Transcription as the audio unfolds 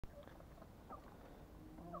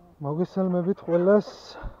მოგესალმებით ყველას.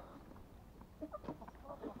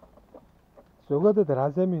 ზოგადად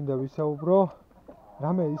რაზე მინდა ვისაუბრო,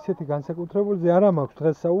 რამე ისეთი განსაკუთრებულზე არა მაქვს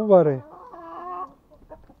დღეს საუბარი.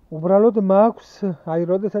 უბრალოდ მაქვს, აი,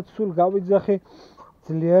 როდესაც სულ გავიძახი,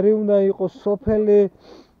 ძლიერი უნდა იყოს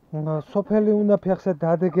სოფელი უნდა ფეხზე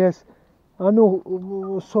დადგეს. ანუ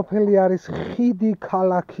სოფელი არის ხიდი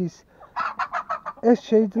ქალაქის. ეს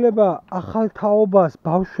შეიძლება ახალ თაობას,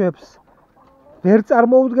 ბავშვებს ვერ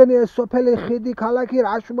წარმოუდგენია ეს სოფელი ხიდი ქალაქი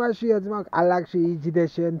რაშმაშია ძმა ქალაქში იჯდე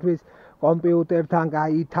შენთვის კომპიუტერთან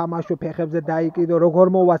გაითამაშო ფეხებზე დაიკიდო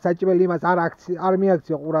როგორ მოვა საჭმელი იმას არ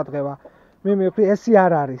მიაქციო ყურადღება მე მივხვდი ესე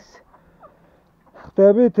არ არის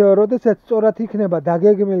ხდებით როდესაც სწორად იქნება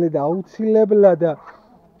დაგეგმილი და აუცილებლად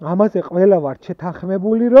ამაზე ყველა ვარ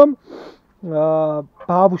შეთანხმებული რომ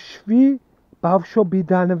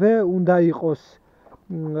ბავშვობიდანვე უნდა იყოს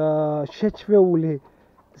შეჩვეული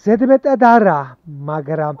ზედმეტად არა,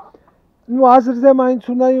 მაგრამ ნუ აზრზე მაინც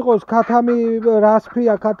უნდა იყოს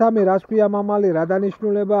ქათამი რას ქვია მამალი, რა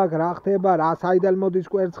დანიშნულება აქვს, რა ხდება, რა საიდან მოდის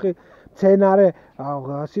კვერცხი, მცენარე,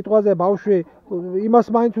 სიტყვაზე ბავშვი იმას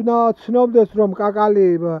მაინც უნდა ცნობდეს, რომ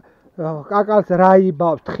კაკალს რა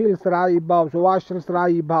იბავს, თხილს რა იბავს, ვაშლს რა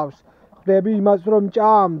იბავს, ხდები იმას რომ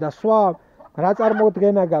ჭამ და სხვა, რა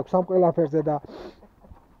წარმოდგენა გაქვს ამ ყველაფერზე და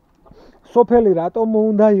სოფელი რატომ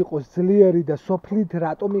უნდა იყოს ძლიერი და სოფლით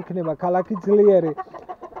რატომ იქნება ქალაქი ძლიერი?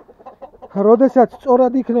 როდესაც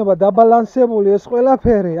სწორად იქნება დაბალანსებული ეს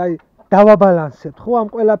ყველაფერი, აი, დავაბალანსებთ, ხო,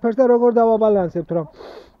 ამ ყველაფერს და როგორ დავაბალანსებთ, რომ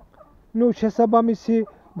ნუ შესაბამისი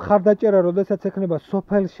მხარდაჭერა, როდესაც ექნება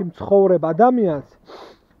სოფელში მცხოვრებ ადამიანს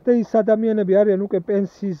და ის ადამიანები არიან უკვე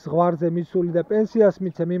პენსიის ზღვარზე მისული და პენსიას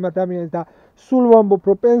მიცემ იმ ადამიანს და სულ ვამბობ,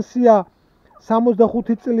 რომ პენსია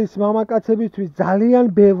 65 წლის მამაკაცებისთვის ძალიან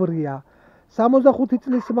ბევრია. 65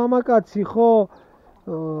 წლის მამაკაცი ხო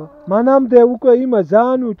მანამდე უკვე იმას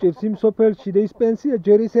ძალიან უჭირს იმ სოფელში და ის პენსია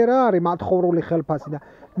ჯერ ისე რა არის მათხოვრული ხელფასი და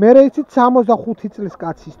მერე იცით 65 წლის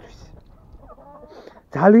კაცისთვის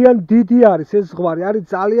ძალიან დიდი არის ეს ზღვარი არის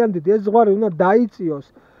ძალიან დიდი ეს ზღვარი უნდა დაიწიოს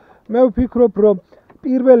მე ვფიქრობ რომ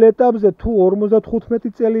პირველ ეტაპზე თუ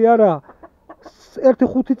 55 წელი არა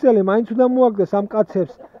 1-5 წელი მაინც უნდა მოაგდეს ამ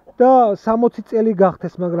კაცებს და 60 წელი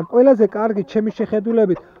გახდეს მაგრამ ყველაზე კარგი ჩემი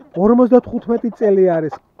შეხედულებით 55 წელი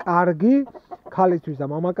არის კარგი ქალისთვის და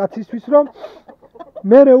მამაკაცისთვის რომ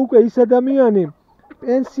მერე უკვე ის ადამიანი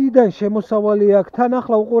პენსიიდან შემოსავალი აქვს თან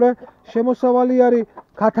ახლა უყურე შემოსავალი არის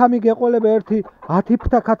ქათამი გეყოლება ერთი 10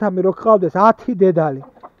 ფთა ქათამი რო გყავდეს 10 დედალი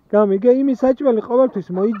გამიგე იმის საჭმელი ყოველთვის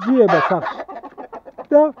მოიძიება სახში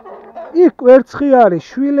და იქ კვერცხი არის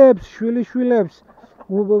შვილიშვილებს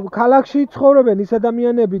ქალაქში ცხოვრობენ ის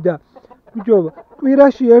ადამიანები და ბიჭო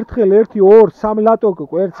კვირაში ერთხელ 1-2-3 ლატო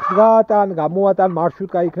კვერცხს გაატან, გამოატან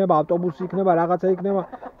მარშრუტკა იქნება, ავტობუსი იქნება, რაღაცა იქნება.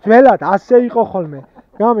 ძველად ასე იყო ხოლმე.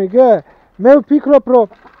 გამიგე? მე ვფიქრობ, რომ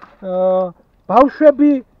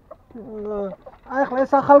ბავშვები აი ხლა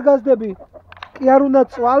ეს ახალგაზრდები კი არ უნდა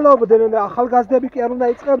წვალობდნენ და ახალგაზრდები კი არ უნდა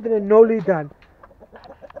იწყებდნენ ნოლიდან.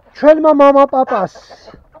 ჩვენმა მამა-პაპას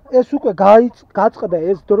ეს უკვე გაწყდა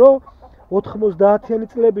ეს დრო 90-იანი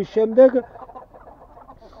წლების შემდეგ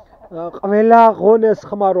ყველა ღონეს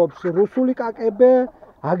ხმარობს რუსული კაკებე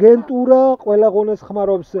აგენტურა, ყველა ღონეს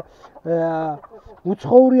ხმარობს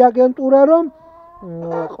უცხოური აგენტურა, რომ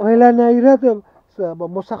ყველანაირად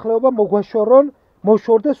მოსახლეობა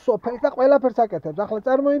მოშორდეს სოფელს და ყველაფერს აკეთებს. ახლა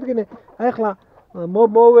წარმოიდგინე, აი ხლა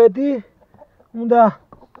მოვედი, უნდა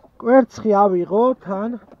კვერცხი ავიღო თან,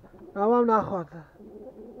 ავამნახოთ.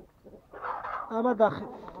 აბა დახი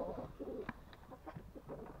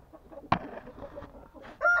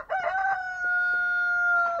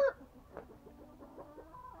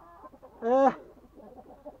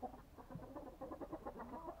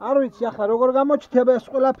არ ვიცი ახლა როგორ გამოჩნდება ეს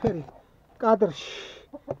ყველაფერი კადრში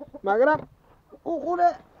მაგრამ უყურე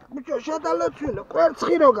ბიჭო შედალოცვილო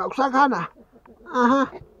კვერცხი რო გაქვს აქანა აჰა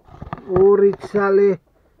ურიცალი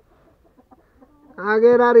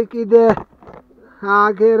აგერ არის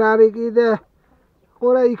კიდე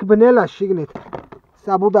ყურე იქ ბნელა შიგნით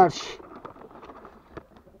საბუდარში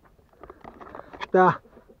და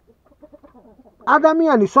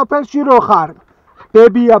ადამიანი სოფელში რო ხარ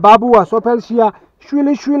ბებია ბაბუა სოფელშია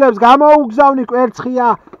შვილიშვილებს გამოუგზავნი კვერცხია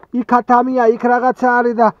იქ ათამია იქ რაღაცა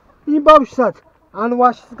არის და იმ ბავშვსაც ან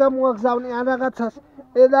ვაშს გამოაგზავნი ან რაღაცას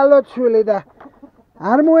ედალოცვილი და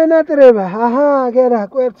არ მოენატრება აჰა აგერა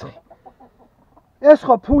კვერცხი ეს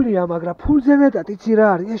ხო ფულია მაგრამ ფულზე მეტად იცი რა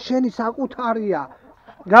არის ეს შენი საკუთარია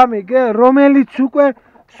გამიგე რომელიც უკვე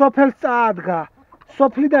სოფელს წაადგა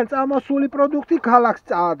სოფლიდან წამოსული პროდუქტი ქალაქს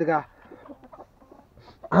წაადგა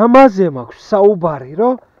ამაზე მაქვს საუბარი,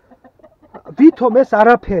 რომ ვითომ ეს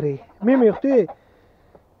არაფერი, მივხვდი?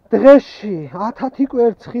 დღეში 1000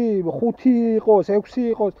 კვერცხი, 5 იყოს, 6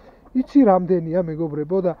 იყოს, იცი რამდენია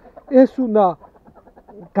მეგობრებო და ეს უნდა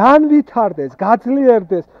განვითარდეს,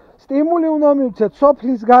 გაძლიერდეს, სტიმული უნდა მივცეთ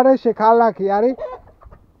სოფლის გარეშე ქალაქი არის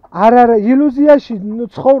არა ილუზიაში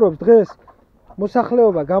ცხოვრობს დღეს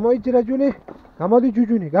მოსახლეობა გამოიჭრა ჯუნი, გამოდი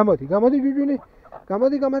ჯუჯუნი, გამოდი ჯუჯუნი,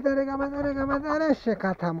 გამოდი გამატარე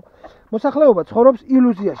შეკათამ. მოსახლეობა ცხოვრობს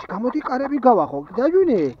ილუზიაში. გამოდი კარები გავახო,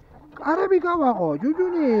 ჯუჯუნი. კარები გავახო,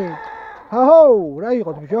 ჯუჯუნი. ჰაჰო, რა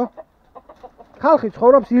იყოთ ბიჭო? ხალხი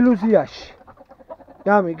ცხოვრობს ილუზიაში.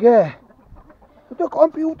 გამიგე? და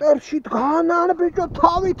კომპიუტერში დგანან ბიჭო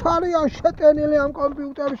თავით არიან შეტენილი ამ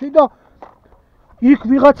კომპიუტერში და იქ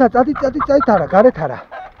ვიღაცა წადით არა, გარეთ არა.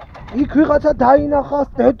 იქ ვიღაცა დაინახავს,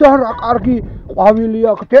 დედა რა კარგი ყვავილი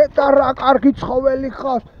აქვს, დედა რა კარგი ცხოველი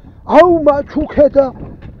ხავს. აუ მაჩუქე და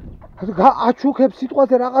აჩუქებს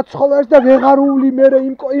სიტყვაზე რაღაც ცხოველს და ვეღარული მერე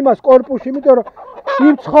იმას კორპუსში, იმიტომ რომ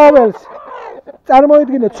იმ ცხოველს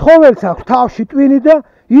წარმოიდგინე, ცხოველს აქვს თავში ტვინი და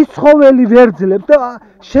ის ცხოველი ვერძლებს და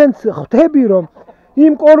შენც ხვდები რომ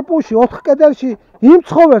იმ კორპუსში 4 კედელში იმ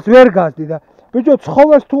ცხოველს ვერ გაზდი და ბიჭო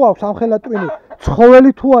ცხოველს თუ აქვს ამხელა ტვინი,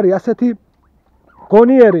 ცხოველი თუ არის ასეთი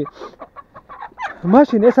გონიერი,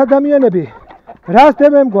 მაშინ ეს ადამიანები რას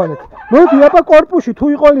დებენ მგონეთ? მოდი აბა კორპუსში თუ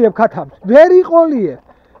იყოლიებ ქათამს, ვერ იყოლიებ.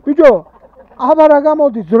 ბიჭო, აბა რა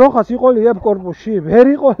გამოდის ძროხას იყოლიებ კორპუსში, ვერ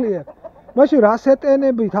იყოლიებ. მაშინ რას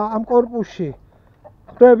ეტენებით ამ კორპუსში?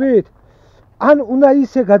 ხვდებით? ან უნდა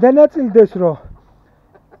ისე გადანაწილდეს, რომ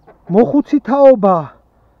მოხუცითაობა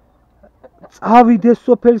წავიდეს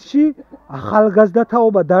სოფელში,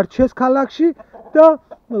 ახალგაზრდათაობა დარჩეს ქალაქში და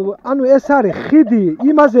ანუ ეს არის ხიდი,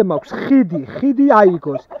 იმაზე მაქვს ხიდი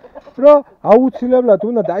აიგოს, რომ აუცილებლად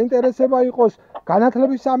უნდა დაინტერესება იყოს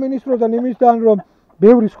განათლების სამინისტროდან იმისთან, რომ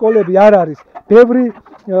ბევრი სკოლები არ არის, ბევრი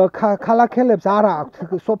ქალაქელებს არ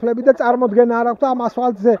აქვს სოფლები და წარმოდგენა არ აქვს და ამ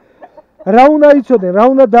ასფალტზე რა უნდა იცოდნენ, რა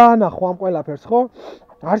უნდა დაანახო ამ ყველაფერს, ხო?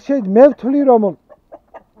 არ შეიძლება მე ვთვლი რომ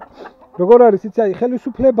როგორ არის იცი, აი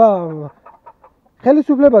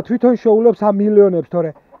ხელისუფლება თვითონ შეულობს ამ მილიონებს,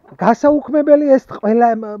 თორე გასაუქმებელი ეს ყველა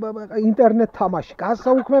ინტერნეტ თამაში,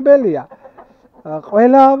 გასაუქმებელია.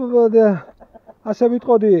 ყველა ასე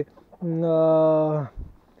ვიტყოდი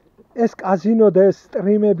ეს კაზინო და ეს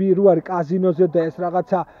სტრიმები რო არის კაზინოზე და ეს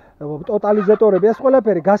რაღაცა ტოტალიზატორები, ეს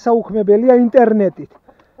ყველაფერი გასაუქმებელია ინტერნეტით.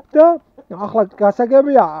 და ახლა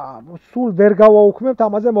გასაგებია, სულ ვერ გავაუქმებთ,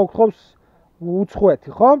 ამაზე მოგთხოვს უცხოეთი,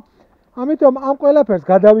 ხო? ამიტომ ამ ყველაფერს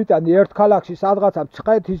გადავიტანდი ერთ ქალაქში, სადღაცა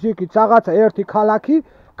მცხეთის იქით, რაღაცა ერთი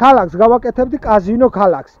ქალაქს გავაკეთებდი კაზინო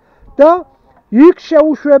ქალაქს და იქ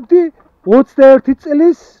შევუშვებდი 21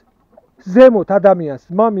 წლის ზემოთ ადამიანს,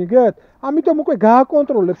 მამიგეთ? ამიტომ უკვე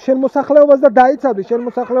გააკონტროლებ შენ მოსახლეობას და დაიცავდი შენ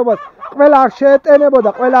მოსახლეობას, ყველა არ შეეტენებოდა,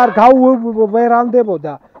 ყველა არ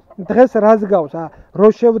გავვერანდებოდა. დღეს რას გავს, რო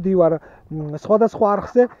შევდივარ სხვადასხვა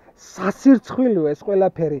არხზე, სასირცხვილოა ეს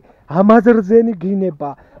ყველაფერი, ამაზრზენი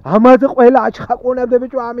გინება, ამაზე ყველა აჩხაკუნებდა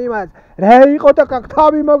ბიჭო ამ იმას. რა იყო და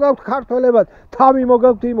თავი მოგაქვთ ქართველებად, თავი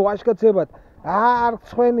მოგაქვთ იმ ვაშკაცებად. არ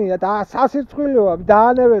ცხენია და სასირცხვილოა,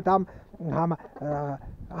 დაანებეთ ამ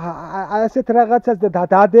ასეთ რაღაცას და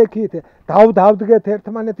დადექით, დავდგეთ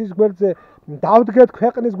ერთმანეთის გვერდზე, დავდგეთ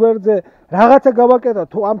ქვეყნის გვერდზე, რაღაცა გავაკეთოთ,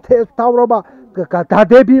 თუ ამ მთავრობა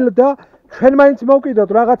დადებილ და ჩვენ მაინც მოვკიდოთ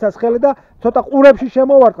რაღაცას ხელი და ცოტა ყურებში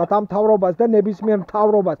შემოვარტყათ ამ მთავრობას და ნებისმიერ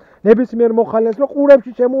მთავრობას, ნებისმიერ მოხალეს, რომ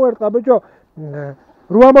ყურებში შემოვარტყა, ბიჭო,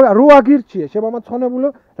 რო აგირჩიე, შემომაცხონებულო,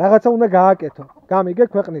 რაღაცა უნდა გააკეთო, გამიგე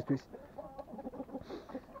ქვეყნისთვის.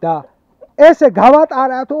 და ესე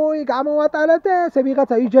გავატარათ, გამოვატარეთ და ესე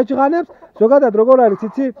ვიღაცა იჯაჯღანებს, ზოგადად როგორ არის,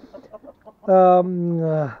 იცი?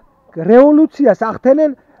 რევოლუციას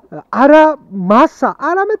ახდენენ არა მასა,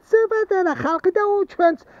 არამედ ზებედერა ხალხი და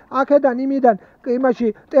ჩვენც აქედან იმიდან იმაში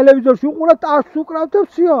ტელევიზორში უყურებთ, ტაშს უკრავთ და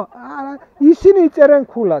всё. ისინი იწერენ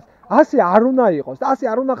ქულას. ასე არ უნდა იყოს, ასე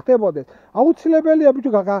არ უნდა ხდებოდეს. აუცილებელია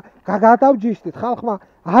ბიჭო გადავჯიშდით ხალხმა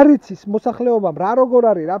არ იცის მოსახლეობამ რა როგორ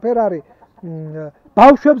არის, რაფერ არის.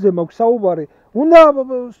 ბავშვებზე მაქვს საუბარი. უნდა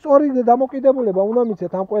სწორი დამოკიდებულება უნდა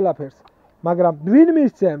მიცეთ ამ ყველაფერს. მაგრამ ვინ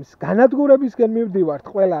მისცემს? განადგურებისკენ მივდივართ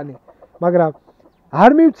ყველანი. მაგრამ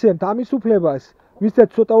არ მივცემთ ამის უფლებას, ვისაც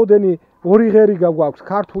ცოტაოდენი ორი ღერი გაგვაქვს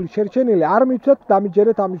ქართული შერჩენილი, არ მივცემთ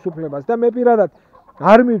დამიჯერეთ ამის უფლებას და მე პირადად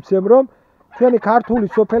არ მივცემ რომ ჩვენი ქართული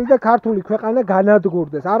სოფელი და ქართული ქვეყანა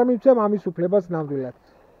განადგურდეს. არ მივცემ ამის უფლებას ნამდვილად.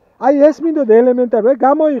 აი ეს მინდოდა ელემენტარული,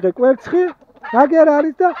 გამოიღე კვერცხი, აგერ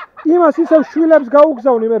არის და იმას ისევ შვილებს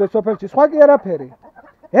გაუგზავნი მე სოფელში, სხვა კი არაფერი.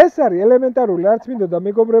 ეს არის ელემენტარული, არც მინდოდა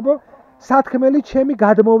მეგობრებო, სათქმელი ჩემი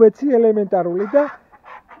გადმოვეცი ელემენტარული და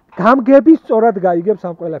გამგები სწორად გაიგებს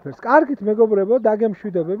ამ ყველაფერს. კარგით მეგობრებო,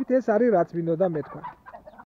 დაგემშვიდობებით, ეს არის რაც მინდოდა მეთქვა.